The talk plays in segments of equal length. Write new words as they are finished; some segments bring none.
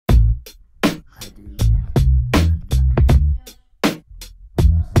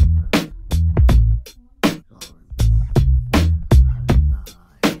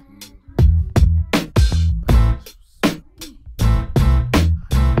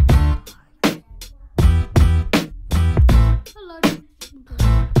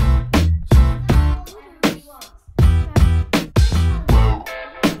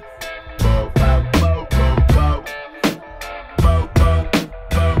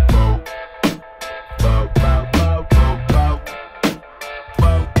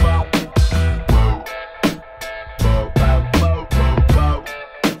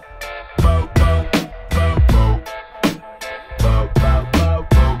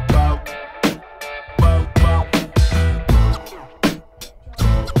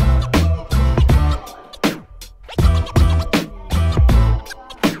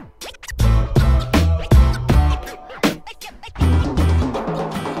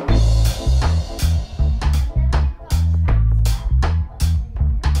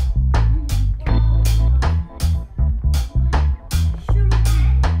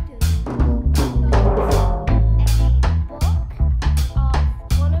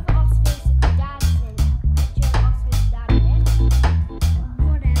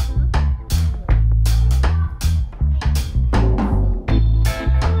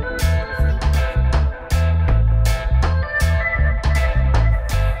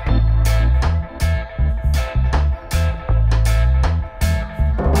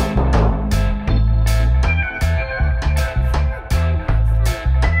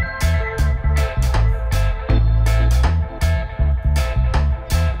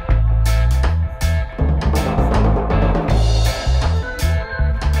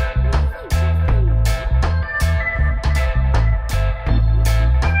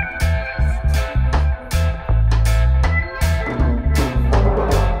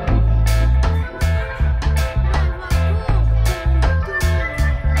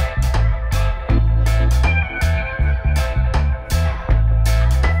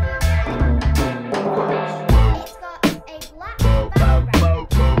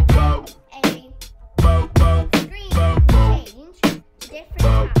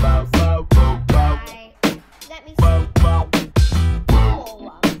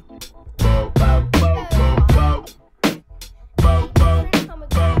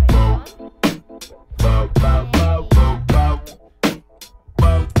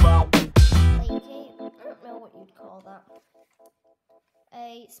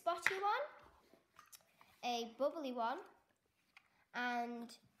spotty one, a bubbly one,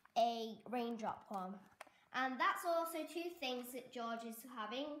 and a raindrop one. And that's also 2 things that George is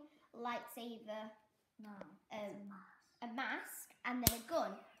having: lightsaber, a mask, and then a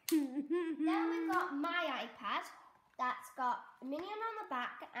gun. Then we've got my iPad. That's got a Minion on the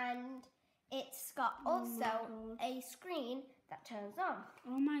back, and it's got also a screen that turns on.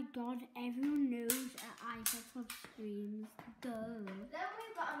 Oh my god, everyone knows iPads have screens. Duh. Then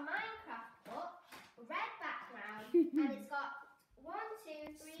we've got a Minecraft book, red background, and it's got 1,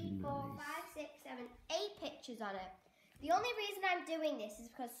 2, 3, 4, 5, 6, 7, 8 pictures on it. The only reason I'm doing this is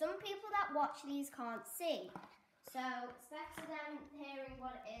because some people that watch these can't see. So it's better than hearing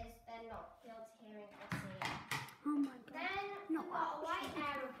what it is than not be able to hear it or see it. Oh my god. Then we've got a white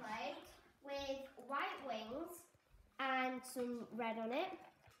aeroplane with white wings and some red on it.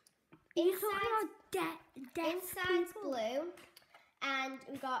 Inside's blue, and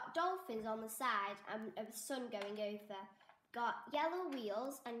we've got dolphins on the side and a sun going over. Got yellow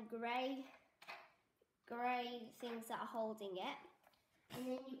wheels and grey things that are holding it. And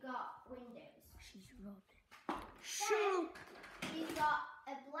then you've got windows. She's rubbing. Then you've got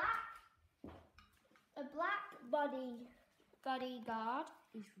a black bodyguard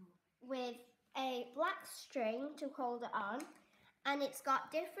with a black string to hold it on, and it's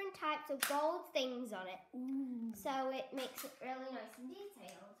got different types of gold things on it. Ooh. So it makes it really nice and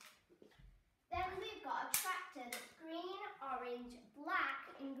detailed. Then we've got a tractor that's green, orange, black,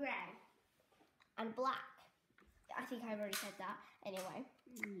 and grey. And black. I think I've already said that. Anyway.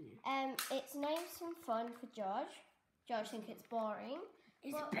 It's nice and fun for George. George thinks it's boring.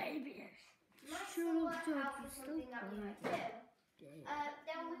 It's babyish. Might still work out for something that we might do.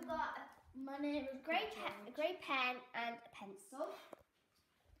 Then we've got a grey pen and a pencil.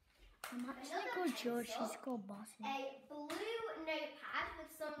 I'm actually called George, she's called Bossy. A blue notepad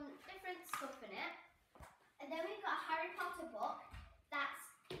with some different stuff in it. And then we've got a Harry Potter book. That's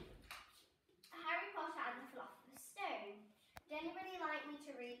Harry Potter and the Philosopher's Stone. Would anybody like me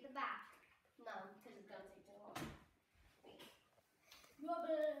to read the back? No, because it's going to take too long.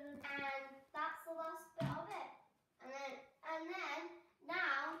 And that's the last bit of it. And then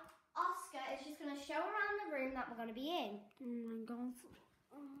now Oscar is just going to show around the room that we're going to be in. Oh my god.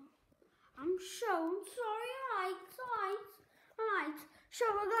 I'm so sorry. Alright. So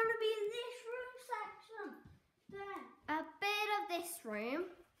we're going to be in this room section. Then. A bit of this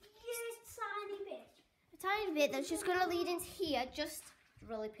room. Just a tiny bit. A tiny bit that's just going to lead into here, just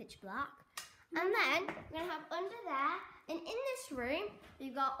really pitch black. And then we're going to have under there, and in this room,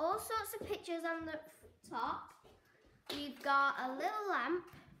 we've got all sorts of pictures on the top. We've got a little lamp,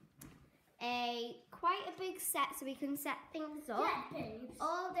 quite a big set so we can set things up. Yeah, babes.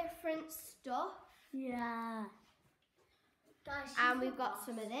 All different stuff. Yeah. Guys, and we've got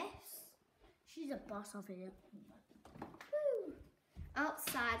some of this. She's a boss of it. Woo.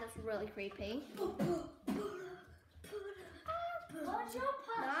 Outside, that's really creepy. What's your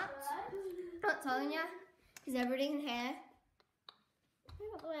password? Not telling you, because everybody can hear.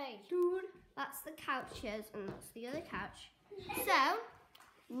 What way? Dude. That's the couches, and that's the other couch. So,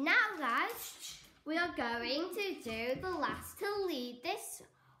 now guys, we are going to do the last to lead this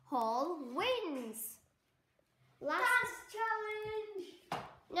hall wins. Dance challenge!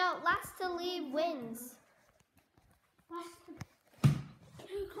 No, last to lead wins.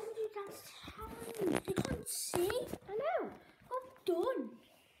 You can't do dance challenge. You can't see. I know. I'm done.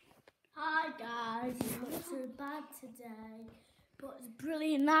 Hi guys, it's not so bad today, but it's a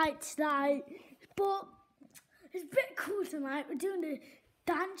brilliant night tonight. But it's a bit cool tonight. We're doing the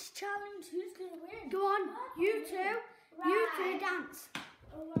dance challenge. Who's going to win? Go on, you two. Right. You two dance.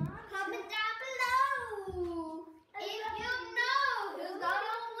 Comment down below if you know who's going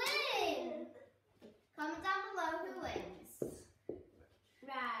to win. Comment down below who wins.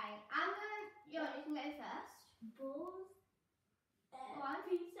 Right, you can go first. Balls. One.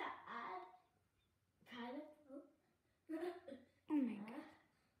 Pizza and pineapple. Oh my god.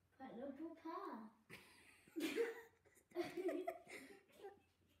 Pineapple pie.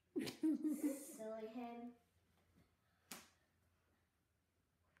 Silly him.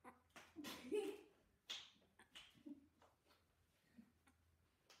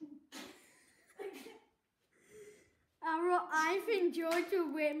 I think George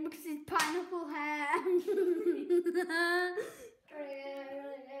will win because his pineapple hair. Ready,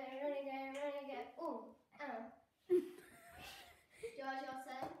 go. Oh, George, your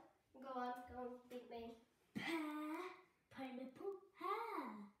turn. Go on, beat me. Pear, pineapple hair.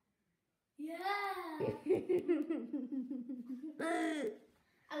 Yeah.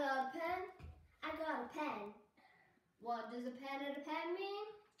 I got a pen. What does a pen and a pen mean?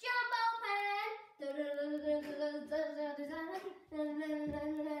 Jumbo pen.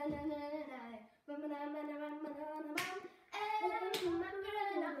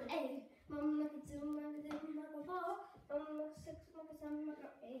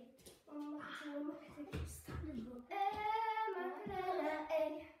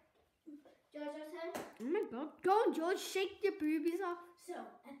 George, your turn. Oh my god. Go on, George. Shake your boobies off. So,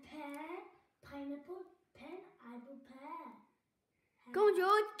 a pear, pineapple, pen, apple, pear. Go on,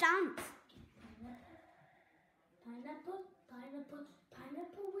 George. Dance. Pineapple, pineapple,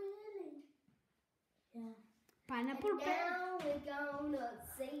 pineapple willy. Yeah. Pineapple, And now we're gonna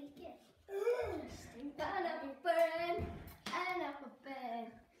say it.